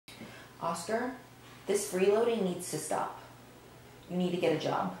Oscar, this freeloading needs to stop. You need to get a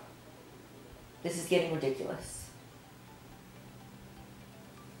job. This is getting ridiculous.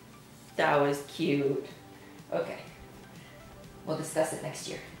 That was cute. Okay. We'll discuss it next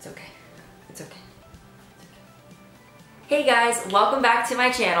year. It's okay. It's okay. Hey guys, welcome back to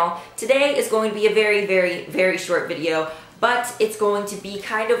my channel. Today is going to be a very short video, but it's going to be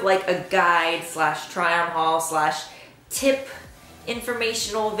kind of like a guide slash try on haul slash tip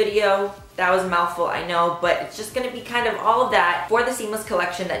informational video. That was a mouthful, I know, but it's just going to be kind of all of that for the seamless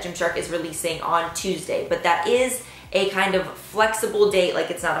collection that Gymshark is releasing on Tuesday. But that is a kind of flexible date, like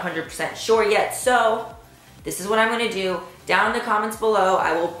it's not 100% sure yet. So this is what I'm going to do. Down in the comments below,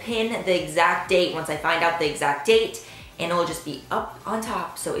 I will pin the exact date once I find out the exact date, and it'll just be up on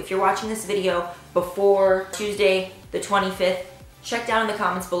top. So if you're watching this video before Tuesday the 25th, check down in the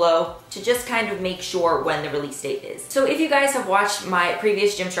comments below to just kind of make sure when the release date is. So if you guys have watched my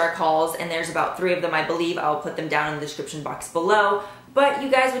previous Gymshark hauls, and there's about 3 of them I believe, I'll put them down in the description box below, but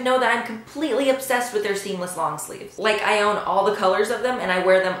you guys would know that I'm completely obsessed with their seamless long sleeves. Like, I own all the colors of them and I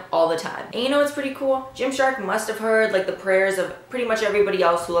wear them all the time. And you know what's pretty cool? Gymshark must have heard like the prayers of pretty much everybody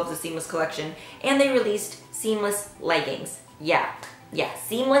else who loves the seamless collection, and they released seamless leggings. Yeah,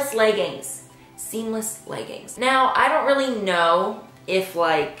 seamless leggings. Seamless leggings. Now, I don't really know if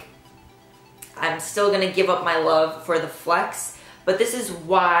like I'm still gonna give up my love for the flex, but this is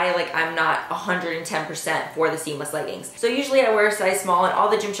why like I'm not 110% for the seamless leggings. So usually I wear a size small in all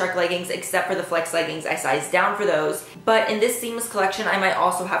the Gymshark leggings except for the flex leggings. I size down for those, but in this seamless collection I might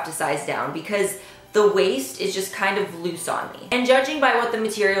also have to size down because the waist is just kind of loose on me. And judging by what the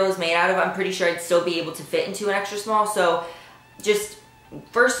material is made out of, I'm pretty sure I'd still be able to fit into an extra small, so just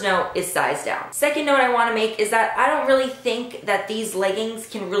first note is size down. Second note I want to make is that I don't really think that these leggings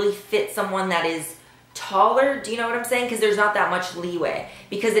can really fit someone that is taller. Do you know what I'm saying? Because there's not that much leeway.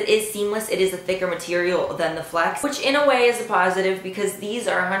 Because it is seamless, it is a thicker material than the flex, which in a way is a positive because these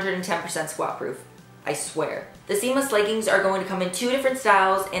are 110% squat proof. I swear. The seamless leggings are going to come in 2 different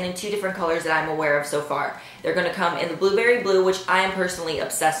styles and in 2 different colors that I'm aware of so far. They're going to come in the blueberry blue, which I am personally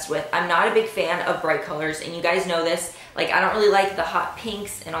obsessed with. I'm not a big fan of bright colors, and you guys know this. Like, I don't really like the hot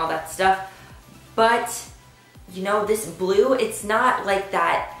pinks and all that stuff, but you know, this blue, it's not like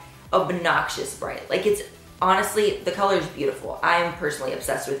that obnoxious bright. Like, it's honestly, the color is beautiful. I'm personally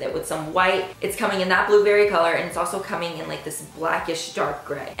obsessed with it. With some white, it's coming in that blueberry color, and it's also coming in like this blackish dark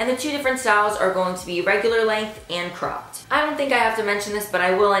gray. And the 2 different styles are going to be regular length and cropped. I don't think I have to mention this, but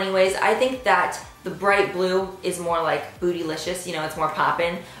I will anyways. I think that the bright blue is more like bootylicious, you know, it's more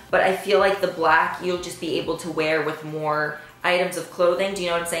poppin', but I feel like the black you'll just be able to wear with more items of clothing. Do you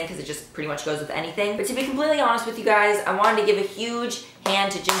know what I'm saying? Because it just pretty much goes with anything. But to be completely honest with you guys, I wanted to give a huge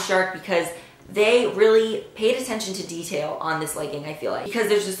hand to Gymshark because they really paid attention to detail on this legging, I feel like. Because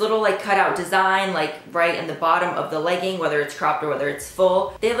there's this little like cutout design like right in the bottom of the legging, whether it's cropped or whether it's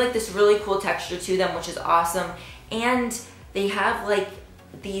full. They have like this really cool texture to them, which is awesome. And they have like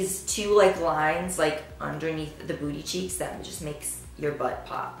these 2 like lines like underneath the booty cheeks that just makes your butt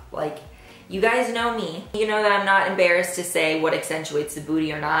pop. Like, you guys know me. You know that I'm not embarrassed to say what accentuates the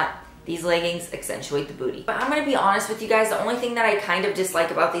booty or not. These leggings accentuate the booty. But I'm gonna be honest with you guys, the only thing that I kind of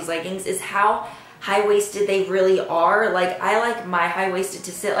dislike about these leggings is how high-waisted they really are. Like, I like my high-waisted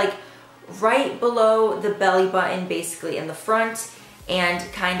to sit like right below the belly button, basically in the front, and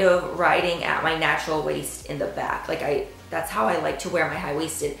kind of riding at my natural waist in the back. Like, that's how I like to wear my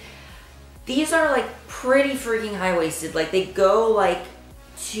high-waisted. These are like pretty freaking high-waisted. Like, they go like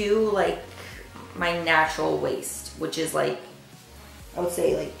to like my natural waist, which is like, I would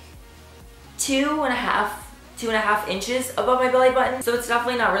say like 2.5 inches above my belly button. So it's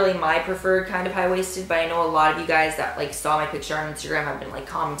definitely not really my preferred kind of high-waisted, but I know a lot of you guys that like saw my picture on Instagram have been like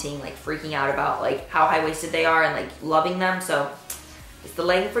commenting, like freaking out about like how high-waisted they are and like loving them. So it's the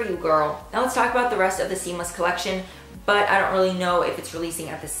legging for you, girl. Now let's talk about the rest of the seamless collection, but I don't really know if it's releasing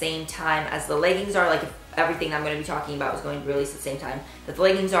at the same time as the leggings are. Like, if everything I'm going to be talking about is going to be released at the same time that the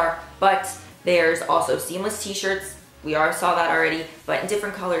leggings are, but there's also seamless t-shirts. We already saw that already, but in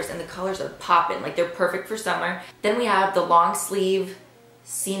different colors, and the colors are popping. Like, they're perfect for summer. Then we have the long sleeve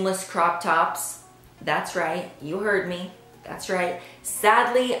seamless crop tops. That's right, you heard me. That's right.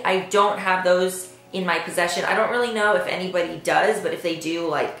 Sadly, I don't have those in my possession. I don't really know if anybody does, but if they do,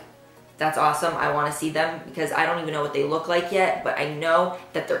 like, that's awesome. I want to see them because I don't even know what they look like yet, but I know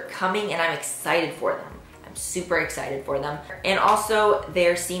that they're coming and I'm excited for them. I'm super excited for them. And also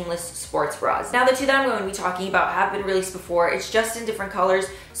their seamless sports bras. Now, the 2 that I'm going to be talking about have been released before. It's just in different colors.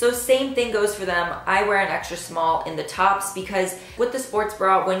 So same thing goes for them. I wear an extra small in the tops because with the sports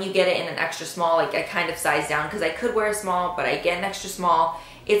bra, when you get it in an extra small, like, I kind of size down because I could wear a small, but I get an extra small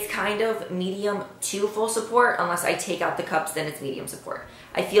It's kind of medium to full support. Unless I take out the cups, then it's medium support.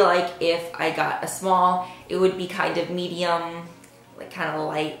 I feel like if I got a small, it would be kind of medium, like kind of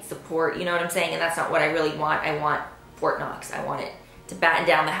light support, you know what I'm saying? And that's not what I really want. I want Fort Knox. I want it to batten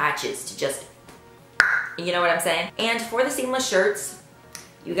down the hatches, to just, you know what I'm saying? And for the seamless shirts,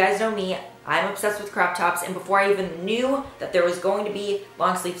 you guys know me, I'm obsessed with crop tops, and before I even knew that there was going to be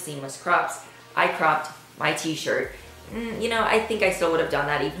long sleeve seamless crops, I cropped my t-shirt. You know, I think I still would have done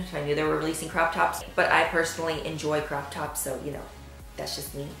that even if I knew they were releasing crop tops, but I personally enjoy crop tops, so you know, that's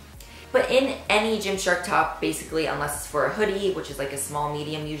just me. But in any Gymshark top, basically, unless it's for a hoodie, which is like a small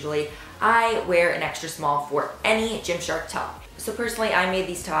medium usually, I wear an extra small for any Gymshark top. So personally, I made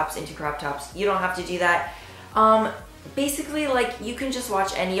these tops into crop tops. You don't have to do that. Basically, like, you can just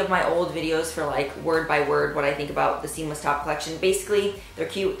watch any of my old videos for like word by word what I think about the seamless top collection. Basically, they're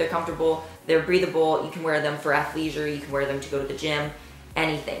cute, they're comfortable, they're breathable, you can wear them for athleisure, you can wear them to go to the gym,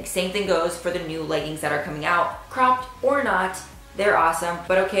 anything. Same thing goes for the new leggings that are coming out, cropped or not, they're awesome.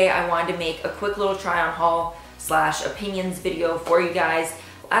 But okay, I wanted to make a quick little try on haul / opinions video for you guys.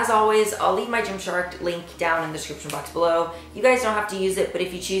 As always, I'll leave my Gymshark link down in the description box below. You guys don't have to use it, but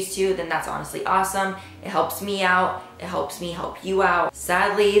if you choose to, then that's honestly awesome. It helps me out. It helps me help you out.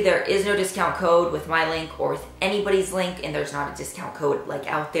 Sadly, there is no discount code with my link or with anybody's link, and there's not a discount code like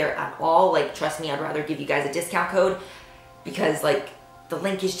out there at all. Like, trust me, I'd rather give you guys a discount code because like the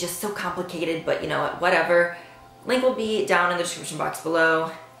link is just so complicated, but you know what, whatever. Link will be down in the description box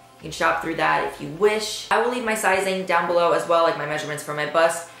below. You can shop through that if you wish. I will leave my sizing down below as well, like my measurements for my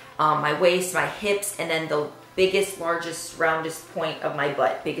bust, my waist, my hips, and then the biggest, largest, roundest point of my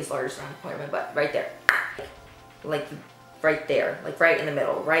butt. Biggest, largest, roundest point of my butt. Right there. Like right there. Like right in the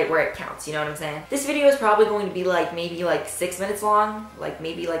middle. Right where it counts. You know what I'm saying? This video is probably going to be like maybe like 6 minutes long. Like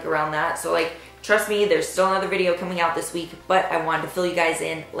maybe like around that. So like, trust me, there's still another video coming out this week, but I wanted to fill you guys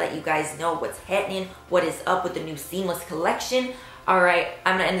in, let you guys know what's happening, what is up with the new seamless collection. Alright,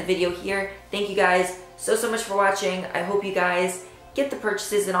 I'm gonna end the video here. Thank you guys so much for watching. I hope you guys get the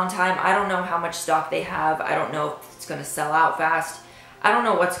purchases in on time. I don't know how much stock they have. I don't know if it's gonna sell out fast. I don't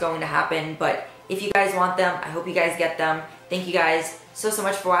know what's going to happen, but if you guys want them, I hope you guys get them. Thank you guys so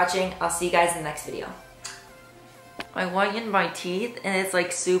much for watching. I'll see you guys in the next video. I whitened my teeth and it's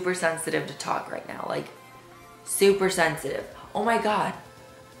like super sensitive to talk right now. Like super sensitive. Oh my god.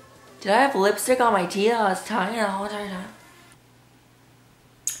 Did I have lipstick on my teeth? I was talking the whole entire time.